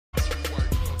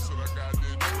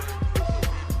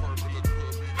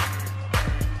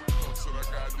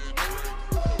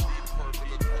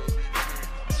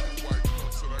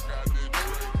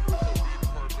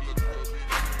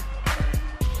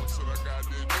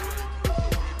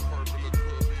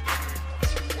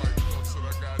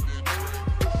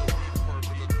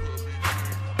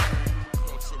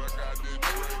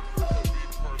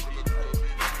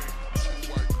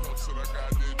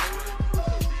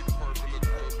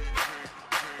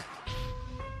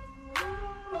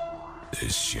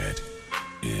This shit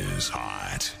is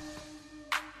hot.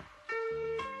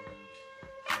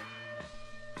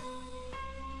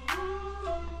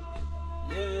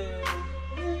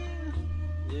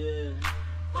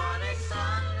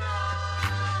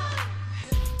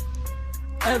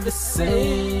 Ever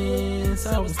since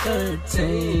I was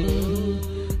 13,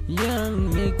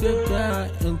 young nigga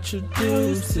got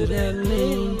introduced to that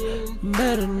lean,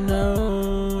 better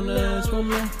known as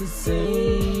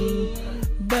romanticizing,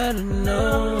 better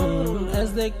known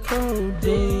as that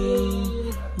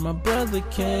codeine. My brother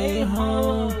came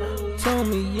home, told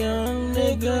me, young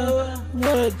nigga,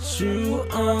 what you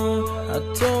on? I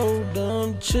told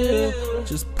him, chill,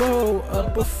 just pour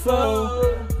up a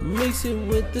four, mix it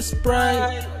with the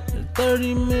Sprite, and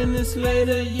 30 minutes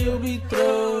later you'll be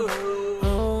through.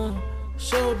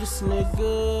 Show this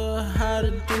nigga how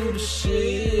to do the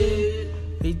shit.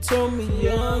 He told me,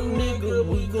 young nigga,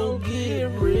 we gon'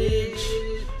 get rich.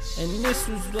 And this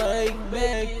was like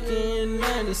back in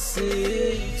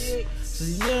 96. So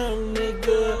young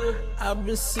nigga, I've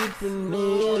been sippin'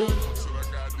 it.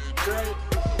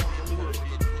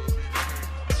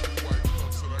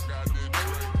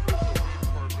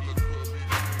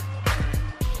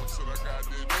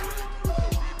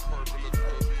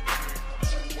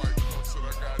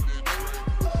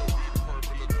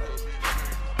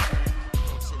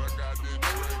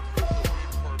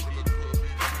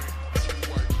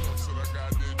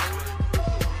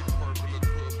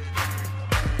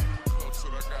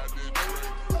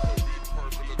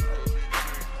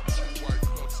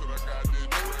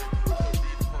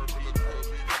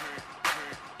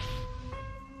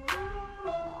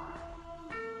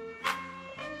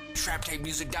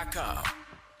 TrapTapeMusic.com.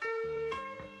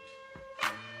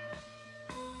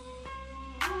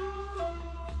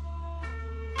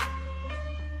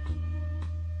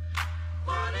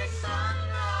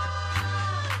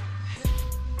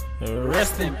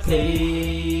 Rest in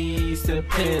peace to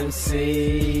Pimp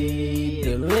C.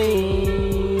 The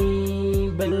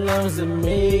lean belongs to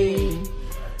me.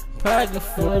 Pocket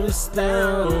full of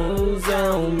stones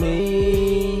on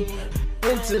me.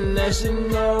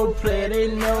 International player, they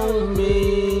know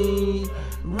me.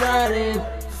 Riding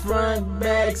front,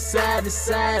 back, side to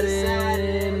side,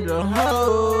 and the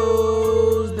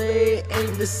hoes, they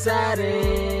ain't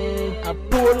deciding. I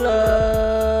pull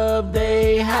up,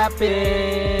 they hopping,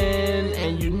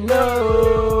 and you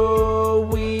know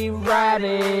we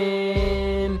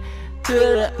riding to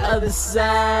the other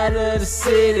side of the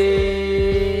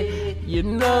city. You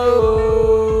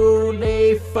know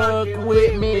they fuck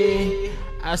with me.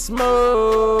 I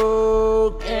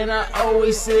smoke and I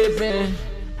always sippin'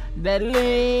 that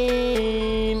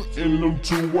lean in them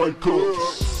 2White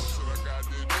cups.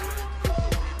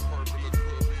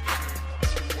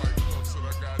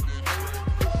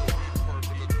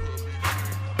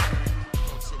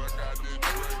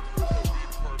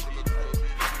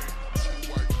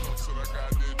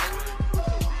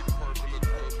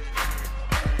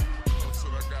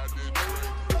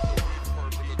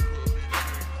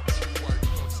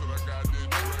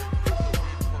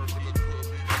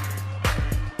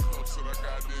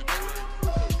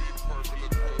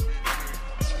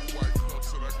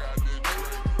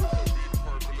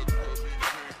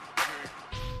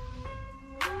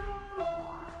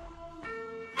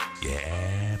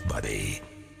 Yeah, buddy.